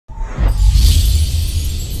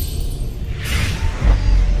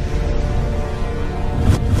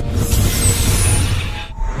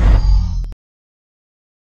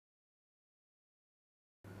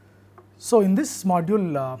So, in this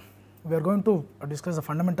module we are going to discuss the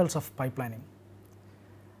fundamentals of pipelining,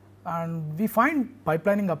 and we find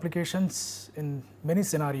pipelining applications in many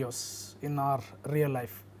scenarios in our real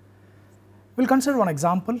life. We will consider one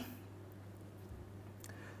example.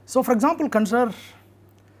 So, for example, consider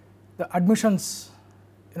the admissions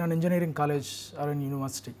in an engineering college or in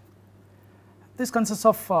university. This consists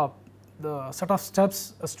of the set of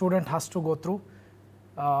steps a student has to go through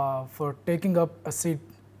for taking up a seat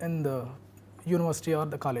in the university or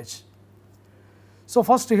the college. So,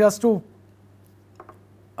 first he has to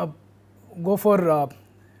go for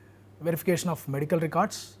verification of medical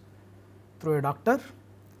records through a doctor.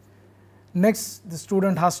 Next, the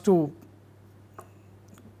student has to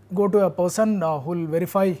go to a person who will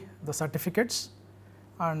verify the certificates,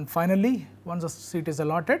 and finally, once the seat is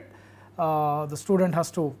allotted, the student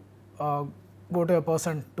has to go to a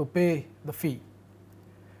person to pay the fee.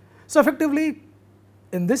 So, effectively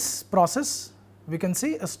in this process we can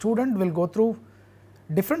see a student will go through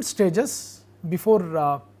different stages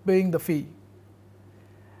before paying the fee.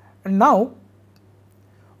 And now,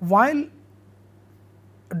 while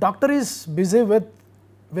a doctor is busy with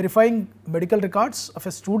verifying medical records of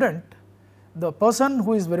a student, the person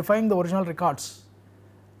who is verifying the original records,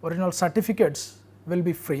 original certificates will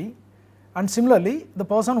be free, and similarly the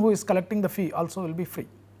person who is collecting the fee also will be free.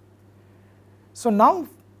 So, now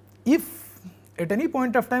if at any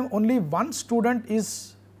point of time only one student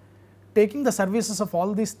is taking the services of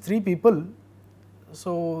all these three people,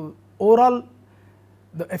 so overall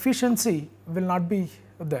the efficiency will not be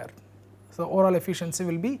there. So, overall efficiency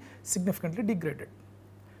will be significantly degraded.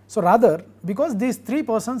 So, rather, because these three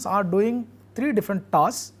persons are doing three different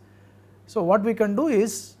tasks, so what we can do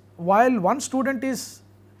is, while one student is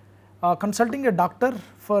consulting a doctor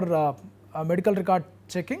for medical record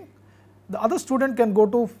checking, the other student can go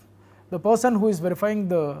to the person who is verifying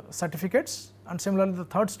the certificates, and similarly the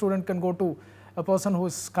third student can go to a person who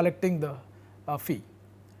is collecting the fee.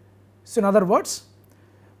 So, in other words,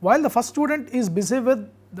 while the first student is busy with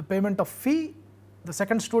the payment of fee, the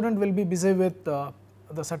second student will be busy with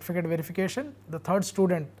the certificate verification, the third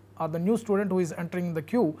student or the new student who is entering the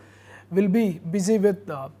queue will be busy with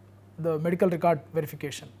the medical record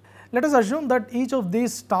verification. Let us assume that each of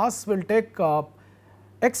these tasks will take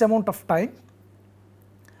x amount of time,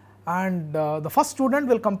 and the first student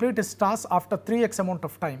will complete his task after 3x amount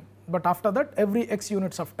of time, but after that every x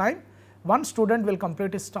units of time one student will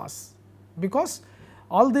complete his task, because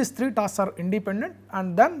all these three tasks are independent,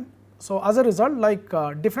 and then so as a result, like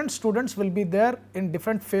different students will be there in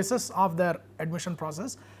different phases of their admission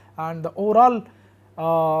process, and the overall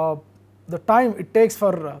the time it takes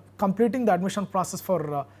for completing the admission process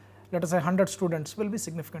for let us say 100 students will be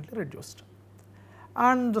significantly reduced.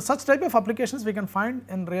 And such type of applications we can find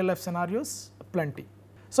in real life scenarios plenty.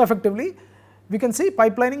 So, effectively we can see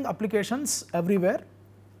pipelining applications everywhere,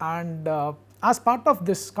 and as part of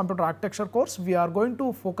this computer architecture course we are going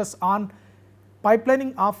to focus on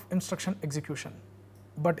pipelining of instruction execution.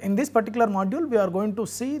 But in this particular module we are going to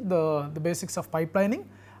see the basics of pipelining,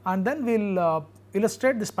 and then we will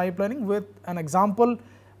illustrate this pipelining with an example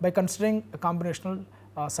by considering a combinational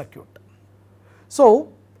circuit.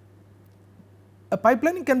 So, a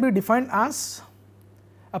pipelining can be defined as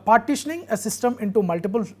a partitioning a system into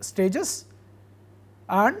multiple stages,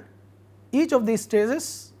 and each of these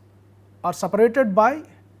stages are separated by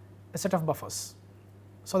a set of buffers.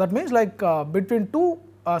 So, that means like between two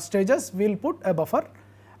stages we will put a buffer,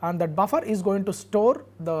 and that buffer is going to store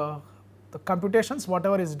the computations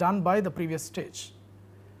whatever is done by the previous stage.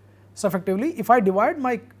 So, effectively if I divide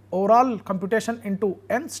my overall computation into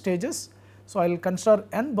n stages, so I will consider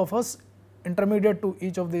n buffers intermediate to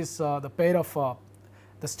each of these the pair of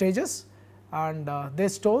the stages, and they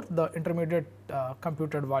store the intermediate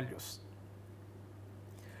computed values.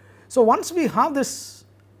 So, once we have this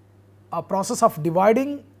process of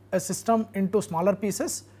dividing a system into smaller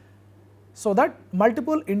pieces, so that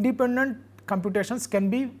multiple independent computations can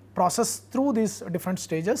be processed through these different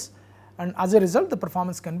stages, and as a result the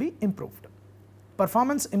performance can be improved.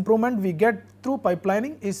 Performance improvement we get through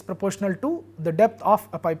pipelining is proportional to the depth of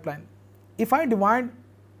a pipeline. If I divide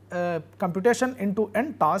a computation into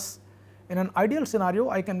n tasks, in an ideal scenario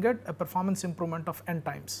I can get a performance improvement of n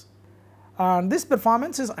times. And this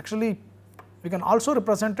performance is actually we can also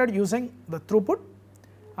represent it using the throughput,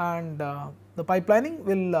 and the pipelining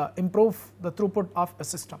will improve the throughput of a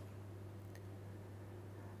system.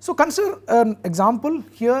 So, consider an example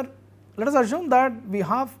here. Let us assume that we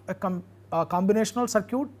have a combinational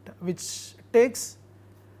circuit which takes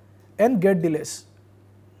n gate delays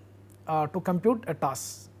to compute a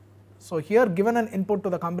task. So, here given an input to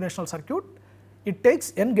the combinational circuit, it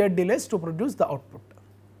takes n gate delays to produce the output.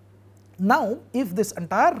 Now, if this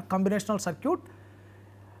entire combinational circuit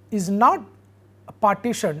is not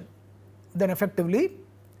partitioned, then effectively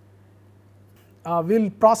we will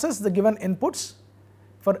process the given inputs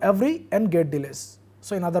for every n gate delays.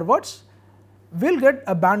 So, in other words, we will get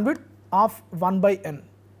a bandwidth of 1 by n.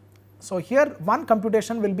 So, here one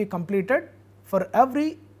computation will be completed for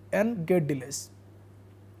every n gate delays.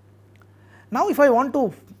 Now, if I want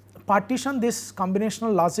to partition this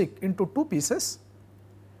combinational logic into two pieces,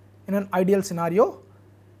 in an ideal scenario,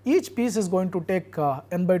 each piece is going to take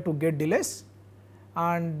n by 2 gate delays,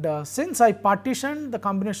 and since I partitioned the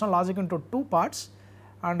combinational logic into two parts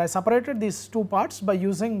and I separated these two parts by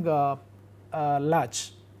using a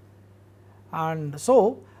latch, and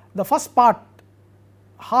so the first part,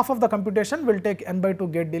 half of the computation will take n by 2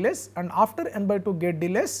 gate delays, and after n by 2 gate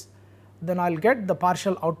delays, then I will get the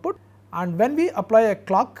partial output. And when we apply a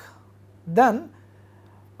clock, then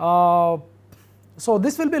so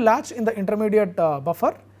this will be latched in the intermediate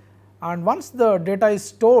buffer, and once the data is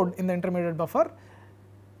stored in the intermediate buffer,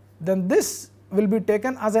 then this will be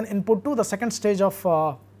taken as an input to the second stage of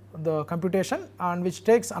the computation, and which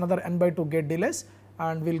takes another n by 2 gate delays,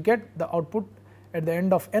 and we will get the output at the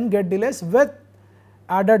end of n gate delays with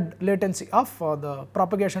added latency of the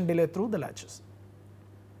propagation delay through the latches.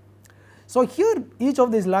 So, here each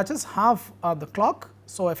of these latches have the clock.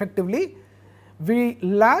 So, effectively we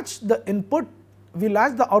latch the input, we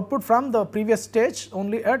latch the output from the previous stage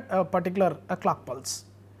only at a particular clock pulse,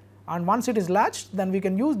 and once it is latched, then we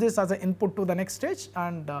can use this as an input to the next stage,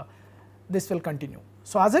 and this will continue.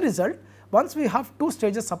 So, as a result, once we have two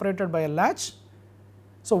stages separated by a latch,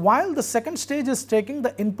 so while the second stage is taking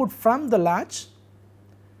the input from the latch,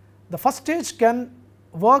 the first stage can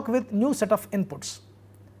work with new set of inputs,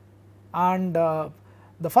 and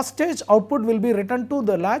the first stage output will be returned to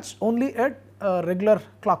the latch only at a regular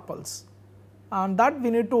clock pulse, and that we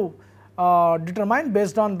need to determine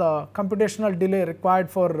based on the computational delay required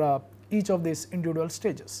for each of these individual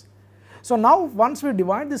stages. So, now once we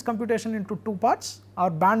divide this computation into two parts,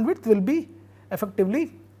 our bandwidth will be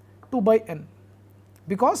effectively 2 by n,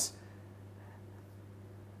 because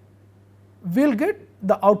we will get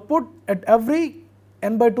the output at every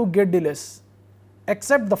n by 2 gate delays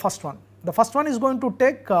except the first one. The first one is going to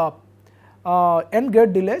take n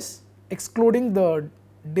gate delays excluding the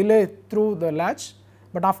delay through the latch,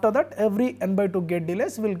 but after that every n by 2 gate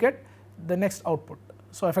delays will get the next output.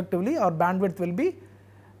 So, effectively our bandwidth will be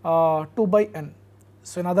 2 by n.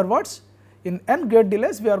 So, in other words, in n gate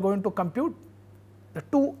delays we are going to compute the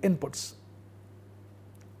two inputs.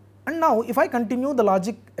 And now, if I continue the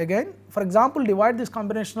logic again, for example, divide this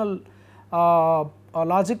combinational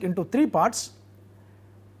logic into three parts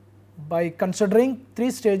by considering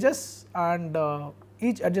three stages, and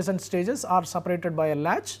each adjacent stages are separated by a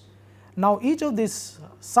latch. Now, each of these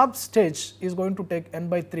sub stage is going to take n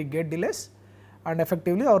by 3 gate delays, and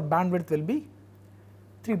effectively our bandwidth will be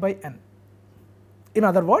 3 by n. In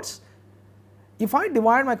other words, if I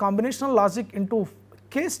divide my combinational logic into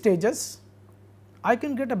k stages, I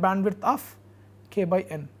can get a bandwidth of k by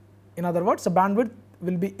n. In other words, the bandwidth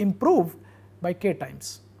will be improved by k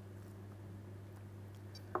times.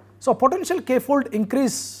 So, potential k-fold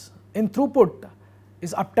increase in throughput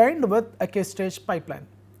is obtained with a k-stage pipeline.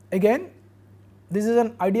 Again, this is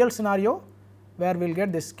an ideal scenario where we will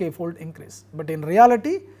get this k-fold increase, but in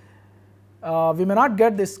reality we may not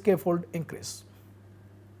get this k-fold increase.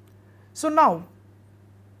 So, now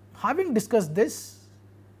having discussed this,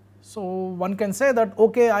 so one can say that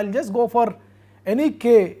okay, I will just go for any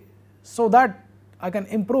k so that I can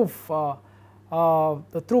improve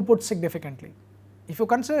the throughput significantly. If you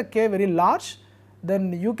consider k very large,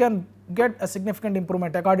 then you can get a significant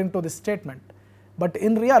improvement according to this statement, but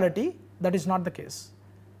in reality that is not the case.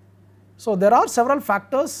 So, there are several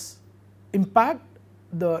factors impact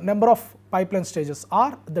the number of pipeline stages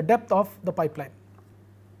or the depth of the pipeline.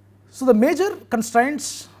 So, the major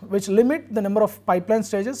constraints which limit the number of pipeline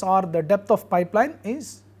stages or the depth of pipeline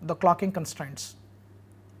is the clocking constraints.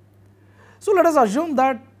 So, let us assume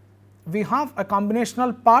that we have a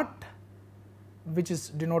combinational part which is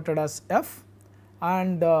denoted as F,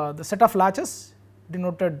 and the set of latches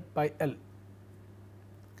denoted by L.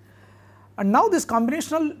 And now this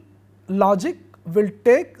combinational logic will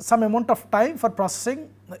take some amount of time for processing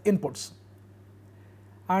the inputs,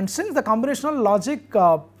 and since the combinational logic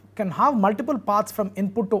can have multiple paths from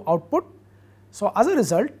input to output, so as a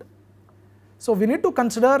result, so we need to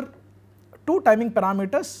consider two timing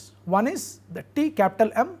parameters. One is the T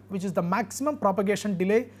capital M, which is the maximum propagation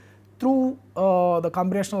delay through the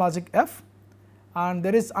combinational logic F, and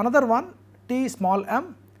there is another one T small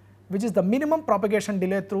m, which is the minimum propagation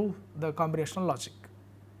delay through the combinational logic.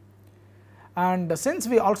 And since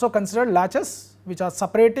we also considered latches which are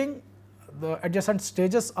separating the adjacent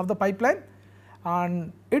stages of the pipeline,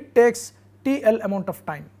 and it takes TL amount of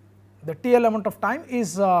time. The TL amount of time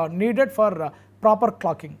is needed for proper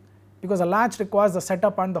clocking, because a latch requires the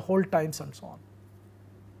setup and the hold times and so on.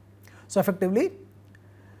 So effectively,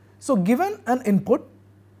 so given an input,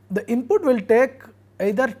 the input will take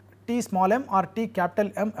either T small m or T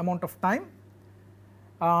capital M amount of time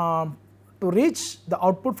to reach the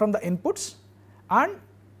output from the inputs, and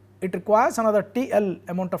it requires another TL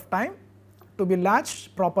amount of time to be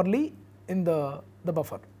latched properly in the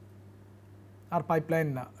buffer or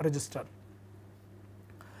pipeline register.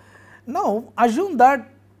 Now assume that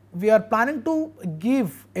we are planning to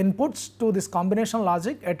give inputs to this combination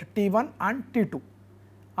logic at T1 and T2,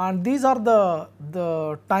 and these are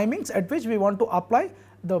the timings at which we want to apply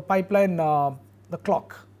the pipeline the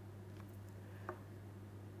clock.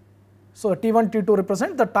 So T1, T2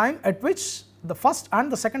 represent the time at which the first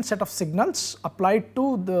and the second set of signals applied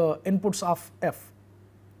to the inputs of F.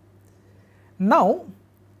 Now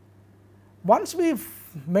once we have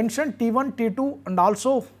mentioned T1, T2, and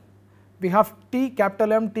also we have T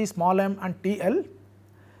capital M, T small m and TL,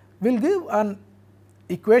 we will give an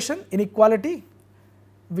inequality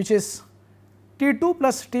which is T2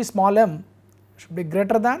 plus T small m should be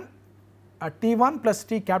greater than T1 plus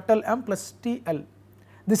T capital M plus TL.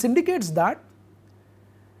 This indicates that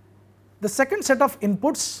the second set of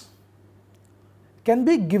inputs can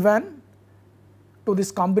be given to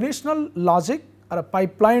this combinational logic or a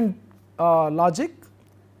pipeline logic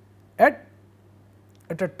at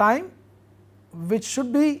a time which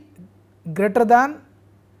should be greater than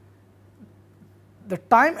the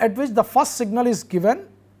time at which the first signal is given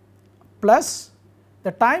plus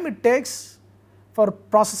the time it takes for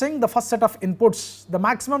processing the first set of inputs, the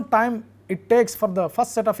maximum time it takes for the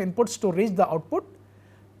first set of inputs to reach the output,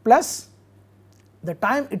 plus the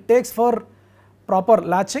time it takes for proper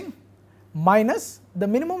latching, minus the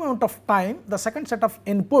minimum amount of time the second set of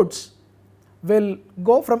inputs will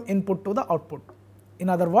go from input to the output. In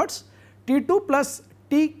other words, T2 plus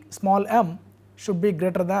T small m should be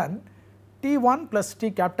greater than T1 plus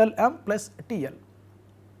T capital M plus TL.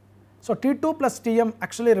 So T2 plus Tm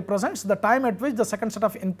actually represents the time at which the second set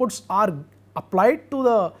of inputs are applied to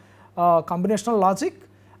the combinational logic,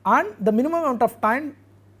 and the minimum amount of time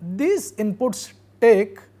these inputs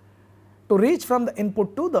take to reach from the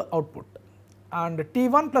input to the output. And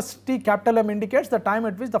T1 plus T capital M indicates the time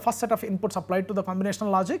at which the first set of inputs applied to the combinational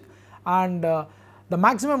logic, and the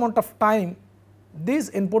maximum amount of time these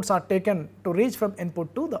inputs are taken to reach from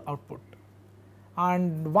input to the output.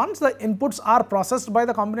 And once the inputs are processed by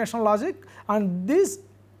the combinational logic, and these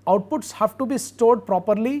outputs have to be stored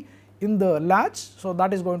properly in the latch, so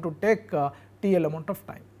that is going to take TL amount of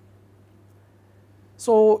time.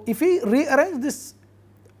 So if we rearrange this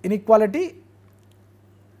inequality,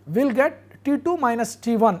 we will get T2 minus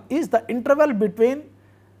T1 is the interval between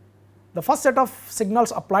the first set of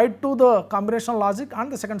signals applied to the combinational logic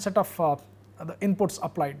and the second set of the inputs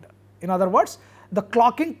applied. In other words, the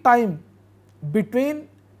clocking time between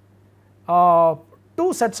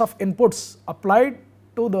two sets of inputs applied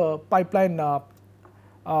to the pipeline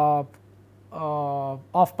of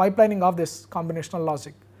pipelining of this combinational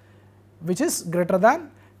logic, which is greater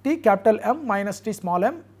than T capital M minus T small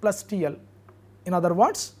m plus TL. In other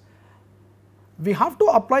words, we have to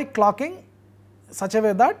apply clocking such a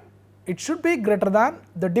way that it should be greater than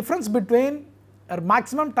the difference between a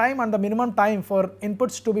maximum time and the minimum time for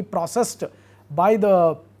inputs to be processed by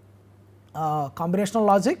the combinational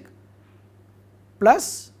logic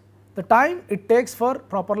plus the time it takes for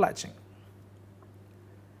proper latching.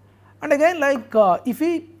 And again, like if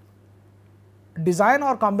we design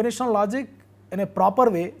our combinational logic in a proper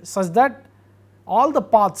way such that all the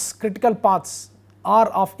paths, critical paths are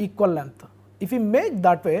of equal length. If we make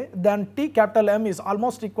that way, then T capital M is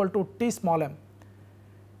almost equal to T small m.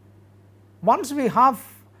 Once we have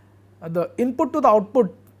the input to the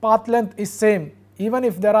output path length is same, even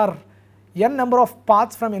if there are n number of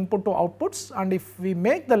paths from input to outputs, and if we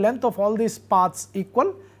make the length of all these paths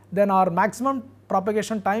equal, then our maximum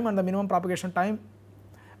propagation time and the minimum propagation time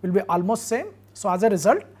will be almost same. So as a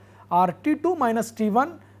result, our T2 minus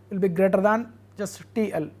T1 will be greater than just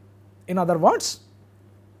TL. In other words,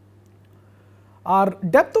 our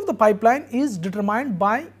depth of the pipeline is determined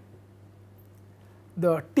by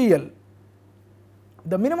the TL,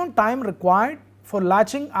 the minimum time required for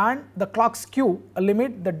latching, and the clock skew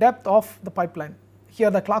limit the depth of the pipeline. Here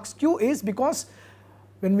the clock skew is because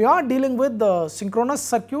when we are dealing with the synchronous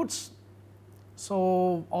circuits,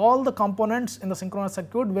 So, all the components in the synchronous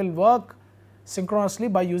circuit will work synchronously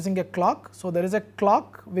by using a clock. So, there is a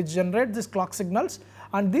clock which generates these clock signals,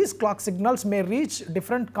 and these clock signals may reach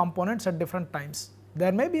different components at different times.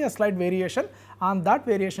 There may be a slight variation, and that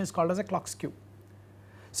variation is called as a clock skew.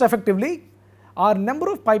 So, effectively our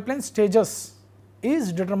number of pipeline stages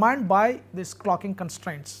is determined by these clocking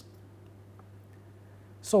constraints.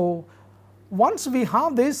 So, once we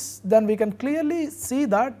have this, then we can clearly see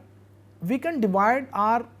that we can divide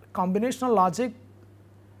our combinational logic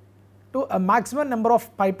to a maximum number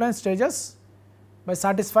of pipeline stages by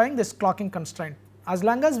satisfying this clocking constraint. As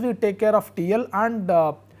long as we take care of TL and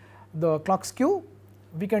the clock skew,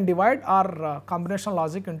 we can divide our combinational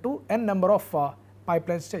logic into n number of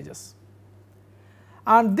pipeline stages.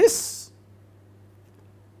 And this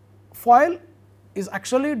foil is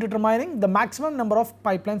actually determining the maximum number of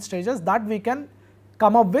pipeline stages that we can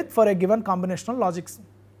come up with for a given combinational logic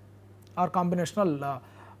or combinational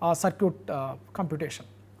circuit computation.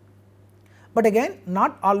 But again,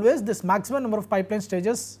 not always this maximum number of pipeline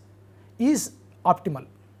stages is optimal.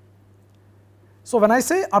 So, when I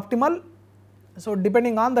say optimal, so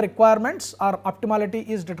depending on the requirements, our optimality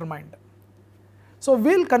is determined. So,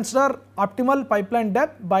 we will consider optimal pipeline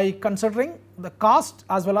depth by considering the cost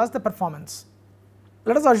as well as the performance.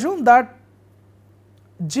 Let us assume that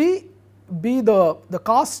G be the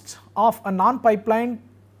cost of a non-pipeline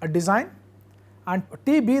design and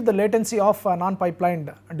T be the latency of a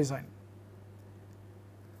non-pipelined design.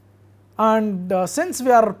 And since we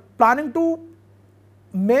are planning to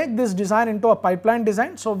make this design into a pipeline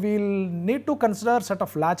design, so we will need to consider set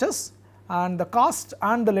of latches, and the cost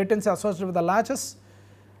and the latency associated with the latches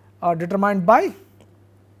are determined by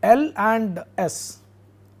L and S.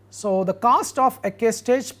 So, the cost of a k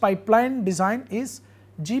stage pipeline design is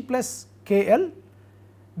G plus KL,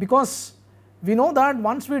 because we know that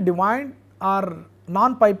once we divide our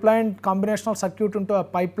non-pipeline combinational circuit into a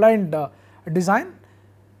pipelined design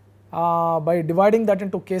by dividing that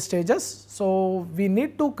into k stages. So, we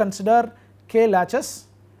need to consider k latches.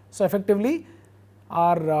 So, effectively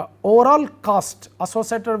our overall cost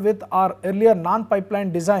associated with our earlier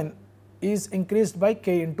non-pipeline design is increased by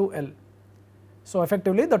k into L. So,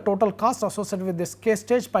 effectively the total cost associated with this k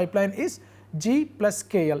stage pipeline is G plus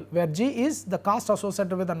KL, where G is the cost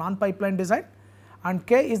associated with the non-pipeline design and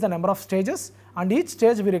k is the number of stages, and each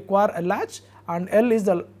stage we require a latch, and L is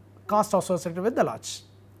the cost associated with the latch.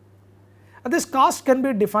 And this cost can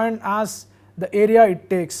be defined as the area it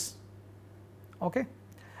takes. Okay.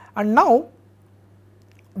 And now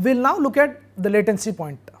we will now look at the latency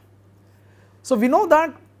point. So, we know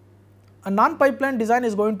that a non-pipeline design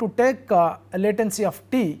is going to take a latency of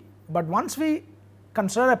T, but once we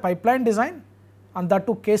consider a pipeline design and that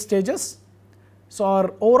to k stages, so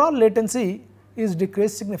our overall latency is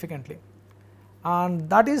decreased significantly, and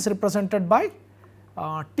that is represented by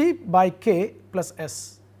T by k plus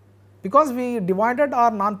S. Because we divided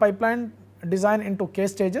our non-pipeline design into k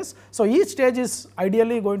stages, so each stage is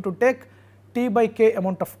ideally going to take T by k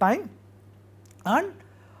amount of time, and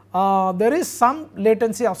there is some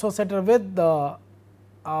latency associated with the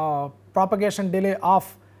propagation delay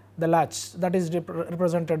of the latch, that is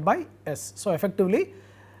represented by S. So, effectively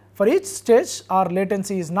for each stage our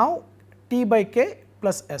latency is now T by k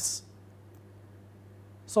plus S.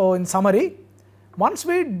 So, in summary, once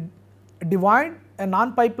we divide a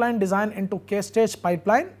non-pipeline design into k stage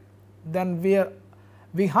pipeline, then we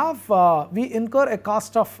incur a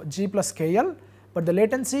cost of G plus KL, but the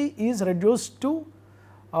latency is reduced to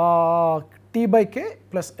T by k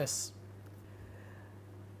plus S.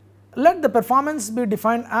 Let the performance be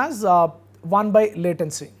defined as 1 by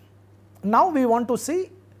latency. Now we want to see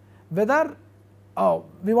whether how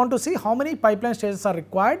many pipeline stages are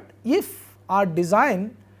required if our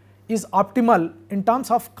design is optimal in terms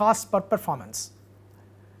of cost per performance.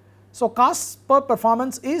 So, cost per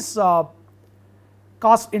performance is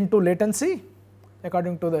cost into latency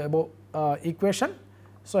according to the above equation.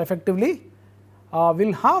 So, effectively we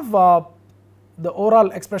will have the overall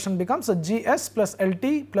expression becomes a Gs plus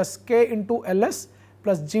Lt plus k into Ls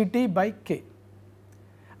plus Gt by k.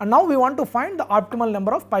 And now we want to find the optimal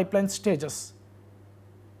number of pipeline stages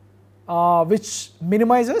which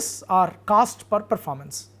minimizes our cost per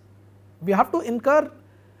performance. We have to incur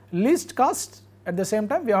least cost, at the same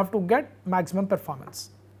time we have to get maximum performance.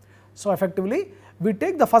 So, effectively we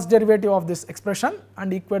take the first derivative of this expression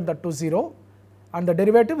and equate that to 0, and the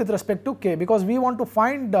derivative with respect to k, because we want to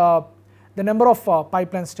find the number of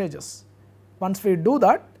pipeline stages. Once we do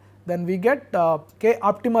that, then we get k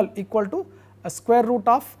optimal equal to a square root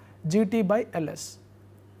of Gt by Ls.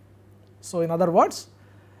 So, in other words,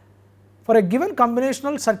 for a given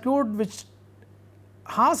combinational circuit which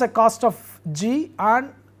has a cost of G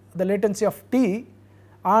and the latency of T,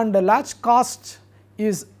 and the latch cost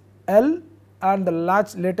is L and the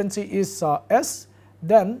latch latency is S,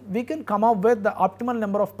 then we can come up with the optimal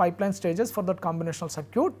number of pipeline stages for that combinational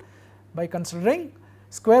circuit by considering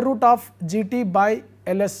square root of Gt by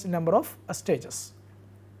Ls number of stages.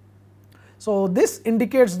 So, this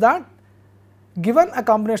indicates that given a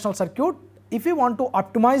combinational circuit, if we want to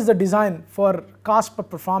optimize the design for cost per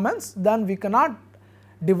performance, then we cannot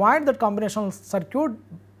divide that combinational circuit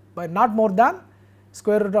by not more than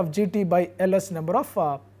square root of Gt by Ls number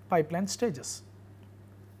of pipeline stages.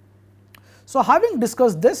 So, having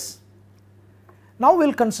discussed this, now we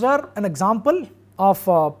will consider an example of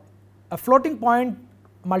a floating point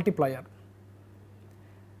multiplier,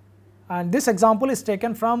 and this example is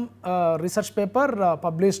taken from a research paper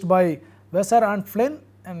published by Wesser and Flynn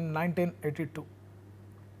in 1982.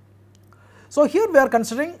 So, here we are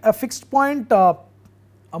considering a fixed point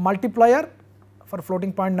a multiplier for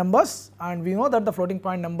floating point numbers, and we know that the floating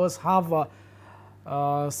point numbers have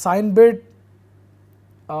sign bit,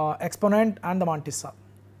 exponent and the mantissa.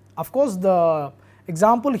 Of course, the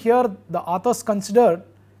example here the authors considered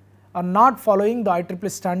are not following the IEEE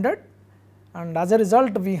standard, and as a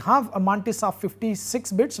result we have a mantissa of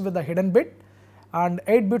 56 bits with a hidden bit and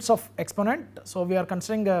 8 bits of exponent. So, we are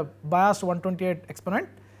considering a biased 128 exponent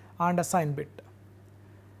and a sign bit.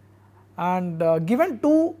 And given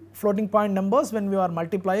two floating point numbers, when we are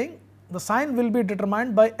multiplying, the sign will be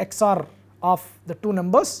determined by XOR of the two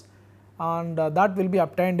numbers, and that will be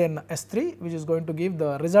obtained in S3, which is going to give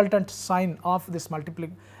the resultant sign of this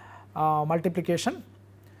multiplication.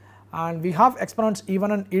 And we have exponents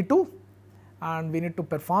E1 and E2, and we need to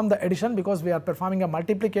perform the addition because we are performing a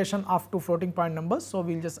multiplication of two floating point numbers. So,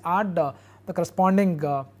 we will just add the corresponding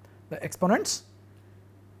the exponents.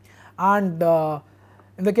 And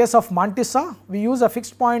in the case of mantissa, we use a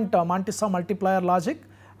fixed point mantissa multiplier logic,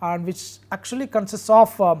 and which actually consists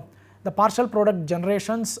of the partial product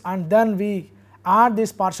generations, and then we add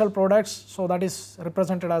these partial products. So, that is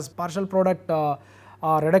represented as partial product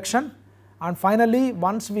reduction, and finally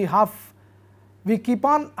once we keep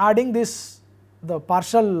on adding the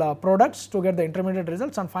partial products to get the intermediate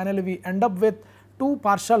results, and finally we end up with two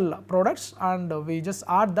partial products, and we just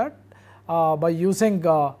add that by using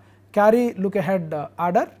carry look ahead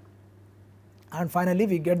adder, and finally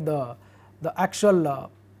we get the actual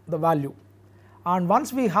the value. And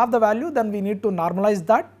once we have the value, then we need to normalize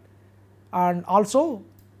that, and also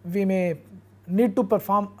we may need to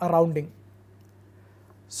perform a rounding.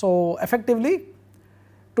 So, effectively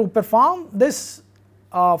to perform this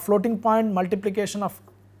floating point multiplication of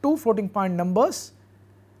two floating point numbers,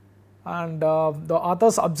 and the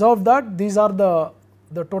authors observed that these are the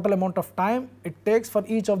total amount of time it takes for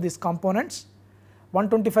each of these components: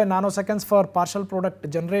 125 nanoseconds for partial product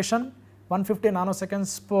generation, 150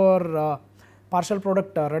 nanoseconds for partial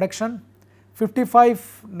product reduction,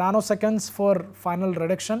 55 nanoseconds for final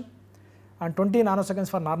reduction, and 20 nanoseconds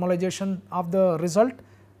for normalization of the result,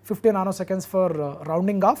 50 nanoseconds for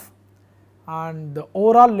rounding off, and the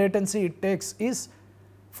overall latency it takes is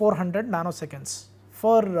 400 nanoseconds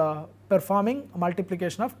for performing a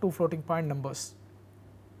multiplication of two floating point numbers.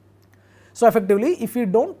 So, effectively if you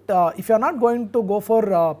are not going to go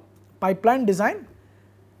for pipeline design,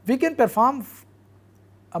 we can perform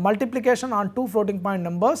a multiplication on two floating point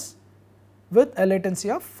numbers with a latency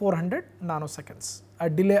of 400 nanoseconds, a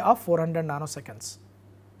delay of 400 nanoseconds.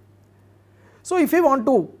 So, if we want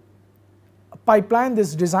to pipeline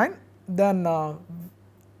this design, then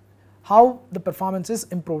how the performance is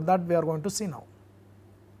improved, that we are going to see now.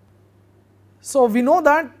 So, we know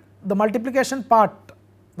that the multiplication part,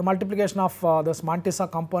 the multiplication of this mantissa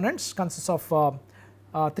components consists of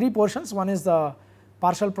three portions. One is the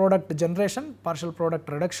partial product generation, partial product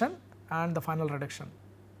reduction and the final reduction,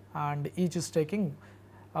 and each is taking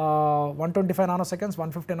 125 nanoseconds,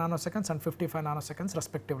 150 nanoseconds and 55 nanoseconds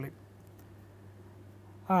respectively.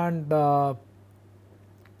 And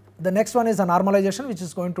the next one is the normalization, which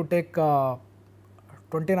is going to take 20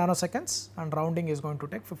 nanoseconds, and rounding is going to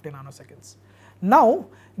take 50 nanoseconds. Now,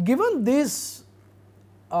 given these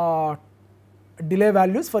delay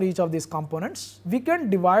values for each of these components, we can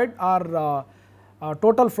divide our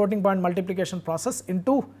total floating point multiplication process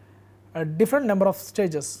into a different number of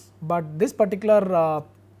stages, but this particular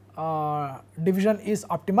division is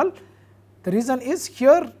optimal. The reason is,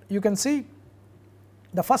 here you can see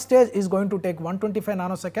the first stage is going to take 125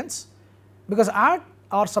 nanoseconds, because add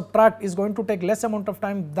or subtract is going to take less amount of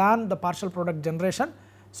time than the partial product generation.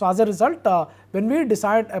 So, as a result, when we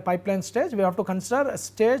decide a pipeline stage, we have to consider a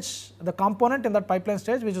stage, the component in that pipeline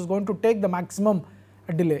stage which is going to take the maximum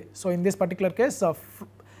delay. So, in this particular case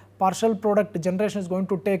partial product generation is going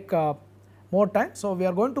to take more time. So, we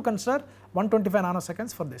are going to consider 125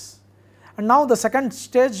 nanoseconds for this. And now the second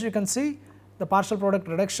stage, you can see the partial product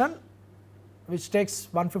reduction, which takes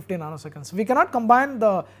 150 nanoseconds. We cannot combine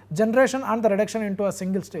the generation and the reduction into a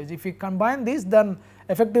single stage. If we combine these, then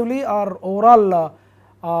effectively our overall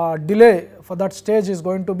delay for that stage is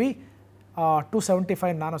going to be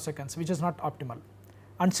 275 nanoseconds, which is not optimal.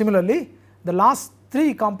 And similarly, the last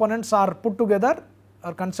three components are put together,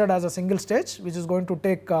 are considered as a single stage, which is going to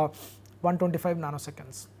take 125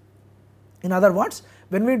 nanoseconds. In other words,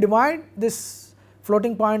 when we divide this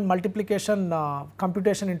floating point multiplication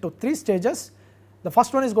computation into three stages, the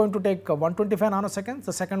first one is going to take 125 nanoseconds,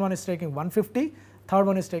 the second one is taking 150, third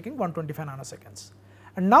one is taking 125 nanoseconds.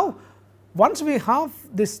 And now, once we have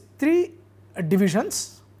these three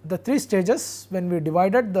divisions, the three stages, when we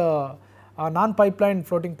divided the non-pipeline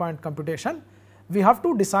floating point computation, we have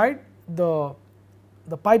to decide the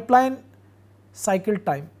pipeline cycle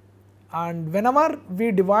time. And whenever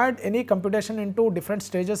we divide any computation into different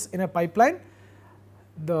stages in a pipeline,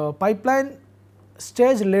 the pipeline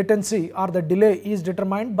stage latency or the delay is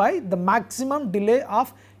determined by the maximum delay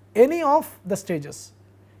of any of the stages.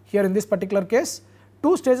 Here in this particular case,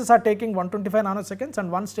 two stages are taking 125 nanoseconds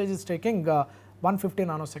and one stage is taking 150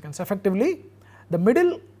 nanoseconds. Effectively, the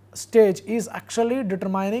middle stage is actually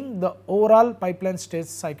determining the overall pipeline stage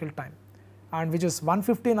cycle time, and which is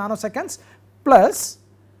 150 nanoseconds plus,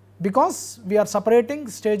 because we are separating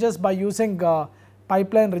stages by using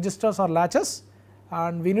pipeline registers or latches,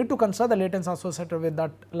 and we need to consider the latency associated with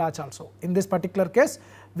that latch also. In this particular case,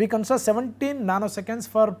 we consider 17 nanoseconds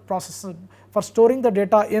for storing the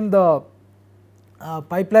data in the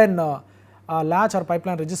pipeline latch or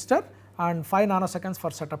pipeline register, and 5 nanoseconds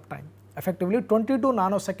for setup time. Effectively 22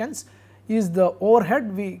 nanoseconds is the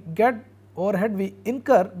overhead we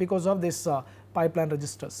incur because of this pipeline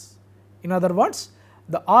registers. In other words,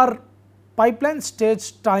 our pipeline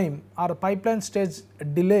stage time or pipeline stage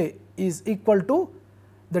delay is equal to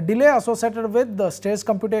the delay associated with the stage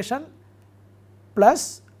computation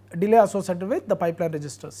plus delay associated with the pipeline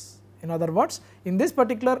registers. In other words, in this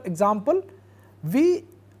particular example, we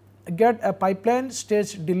get a pipeline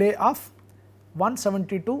stage delay of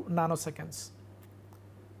 172 nanoseconds.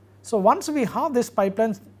 So, once we have this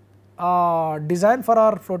pipeline design for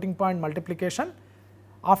our floating point multiplication,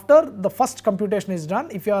 after the first computation is done,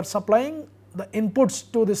 if you are supplying the inputs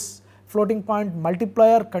to this floating point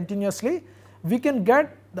multiplier continuously, we can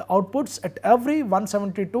get the outputs at every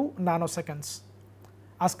 172 nanoseconds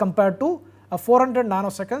as compared to 400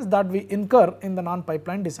 nanoseconds that we incur in the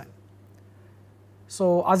non-pipeline design.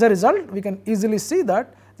 So, as a result, we can easily see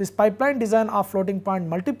that this pipeline design of floating point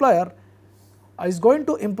multiplier is going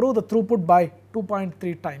to improve the throughput by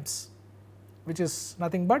 2.3 times, which is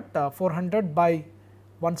nothing but 400 by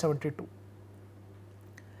 172.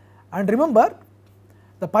 And remember,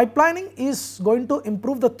 the pipelining is going to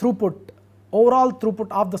improve the throughput, overall throughput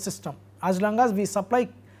of the system, as long as we supply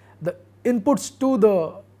the inputs to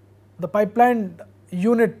the pipeline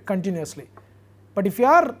unit continuously. But if you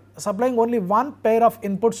are supplying only one pair of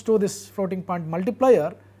inputs to this floating point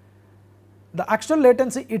multiplier, the actual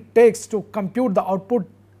latency it takes to compute the output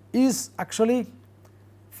is actually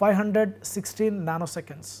 516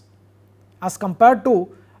 nanoseconds as compared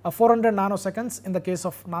to 400 nanoseconds in the case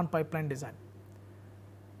of non-pipeline design.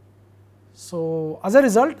 So, as a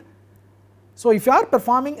result, so if you are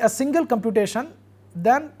performing a single computation,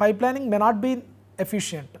 then pipelining may not be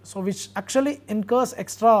efficient, so which actually incurs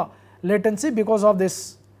extra latency because of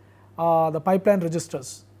this the pipeline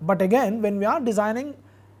registers. But again, when we are designing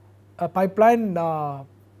a pipeline,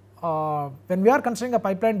 when we are considering a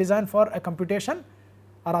pipeline design for a computation,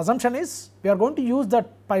 our assumption is we are going to use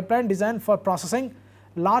that pipeline design for processing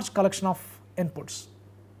large collection of inputs.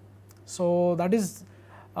 So, that is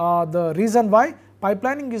the reason why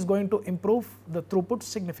pipelining is going to improve the throughput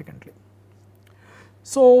significantly.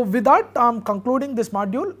 So, with that I am concluding this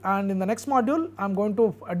module, and in the next module I am going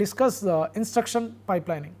to discuss the instruction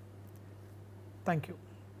pipelining. Thank you.